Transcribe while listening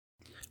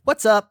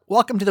What's up?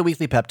 Welcome to the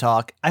weekly pep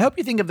talk. I hope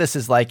you think of this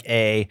as like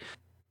a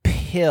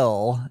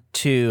pill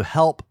to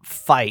help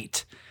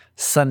fight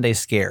Sunday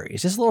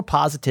scaries. Just a little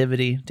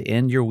positivity to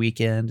end your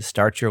weekend, to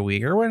start your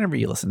week, or whenever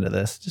you listen to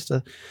this. Just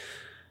a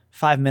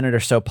 5-minute or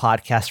so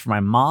podcast for my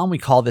mom. We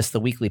call this the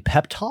weekly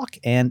pep talk,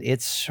 and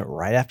it's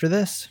right after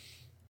this.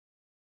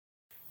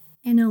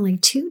 In only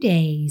 2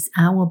 days,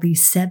 I will be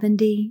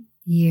 70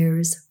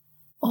 years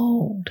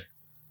old.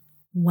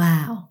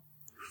 Wow.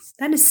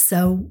 That is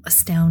so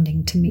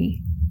astounding to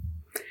me.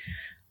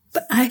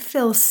 But I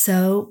feel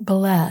so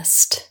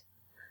blessed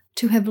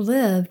to have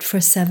lived for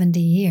 70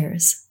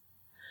 years.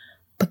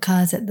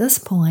 Because at this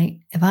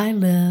point, if I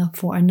live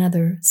for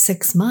another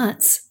 6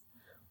 months,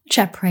 which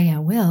I pray I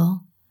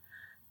will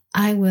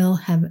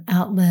have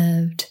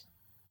outlived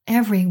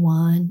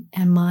everyone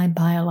in my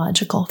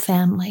biological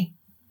family,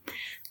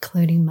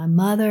 including my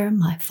mother,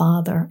 my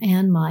father,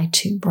 and my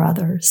 2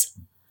 brothers.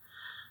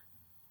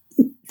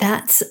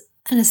 That's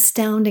an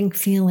astounding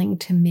feeling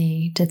to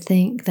me to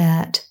think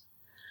that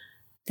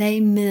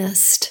they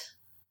missed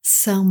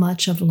so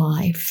much of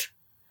life.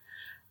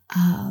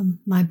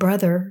 My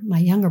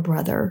younger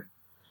brother,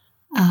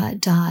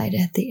 died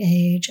at the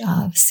age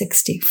of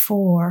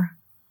 64,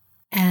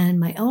 and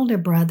my older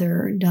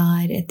brother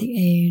died at the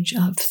age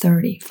of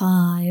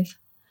 35.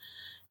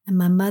 And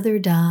my mother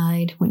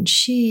died when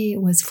she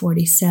was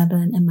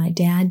 47, and my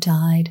dad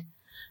died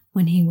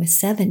when he was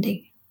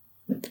 70.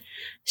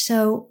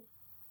 So,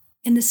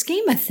 in the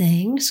scheme of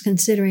things,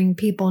 considering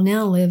people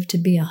now live to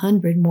be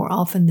 100 more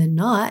often than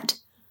not,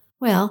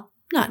 well,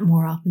 not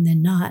more often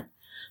than not,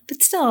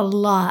 but still a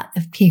lot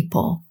of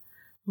people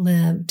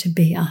live to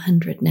be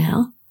 100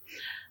 now,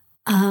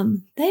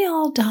 they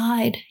all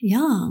died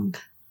young.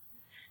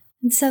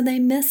 And so they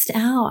missed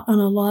out on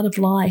a lot of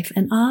life.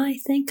 And I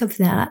think of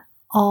that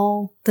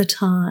all the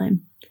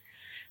time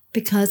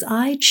because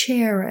I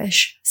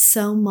cherish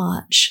so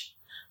much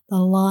the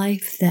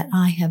life that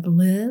I have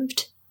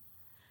lived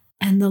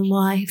and the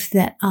life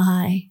that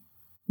I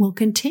will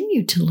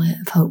continue to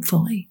live,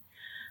 hopefully.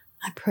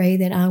 I pray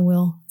that I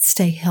will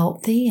stay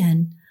healthy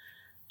and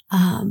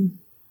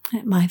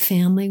that my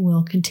family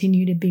will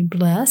continue to be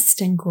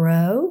blessed and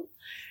grow,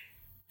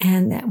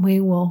 and that we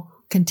will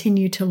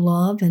continue to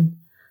love and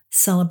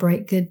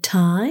celebrate good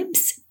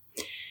times.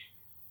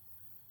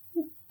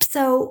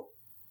 So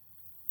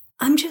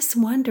I'm just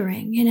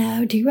wondering,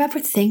 do you ever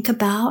think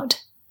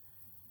about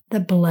the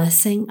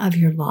blessing of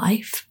your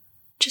life?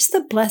 Just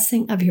the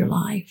blessing of your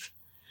life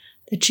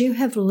that you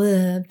have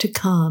lived to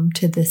come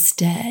to this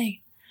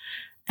day,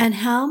 and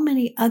how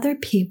many other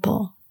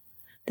people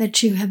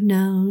that you have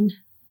known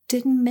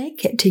didn't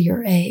make it to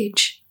your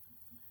age.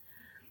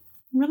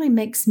 It really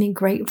makes me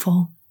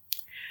grateful.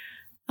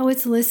 I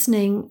was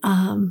listening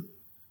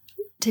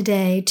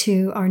today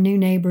to our new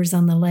neighbors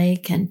on the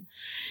lake, and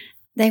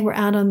they were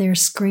out on their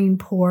screen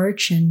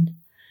porch, and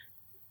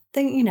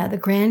the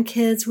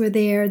grandkids were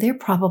there. They're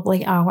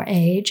probably our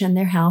age, and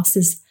their house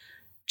has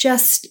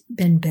just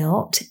been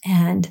built,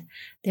 and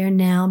they're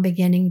now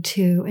beginning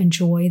to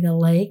enjoy the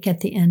lake at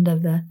the end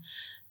of the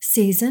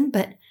season.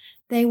 But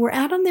they were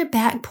out on their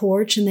back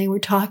porch, and they were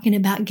talking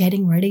about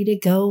getting ready to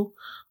go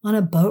on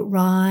a boat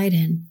ride.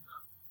 And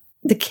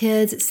the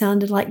kids, it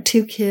sounded like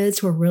 2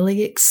 kids, were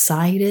really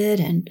excited,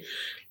 and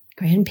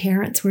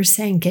grandparents were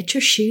saying, get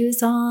your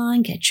shoes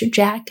on, get your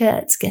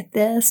jackets, get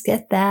this,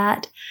 get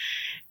that.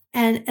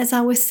 And as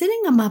I was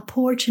sitting on my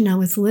porch and I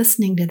was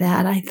listening to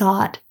that, I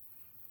thought,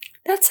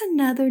 that's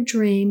another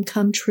dream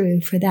come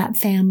true for that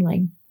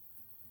family.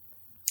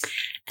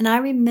 And I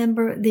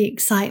remember the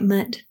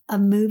excitement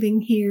of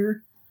moving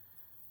here,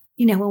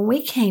 when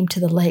we came to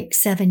the lake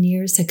 7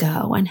 years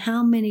ago, and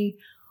how many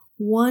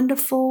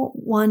wonderful,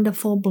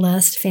 wonderful,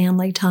 blessed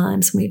family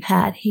times we've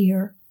had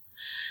here.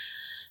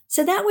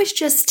 So that was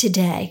just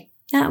today.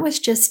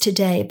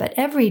 But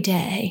every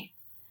day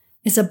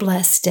is a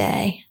blessed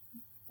day.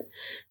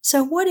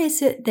 So what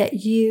is it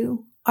that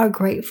you are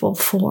grateful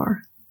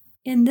for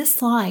in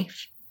this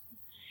life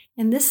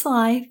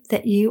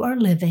that you are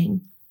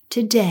living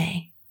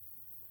today,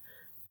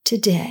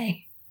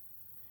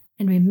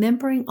 and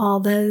remembering all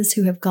those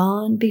who have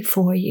gone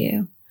before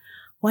you?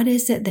 What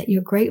is it that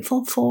you're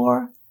grateful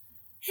for?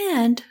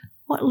 And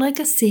what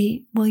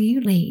legacy will you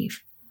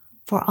leave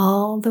for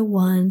all the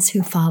ones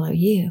who follow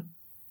you?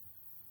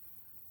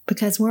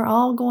 Because we're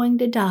all going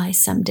to die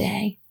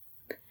someday.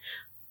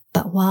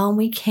 But while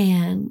we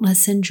can,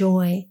 let's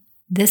enjoy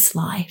this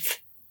life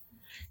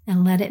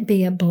and let it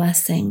be a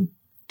blessing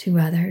to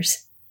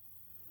others.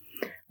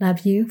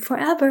 Love you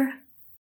forever.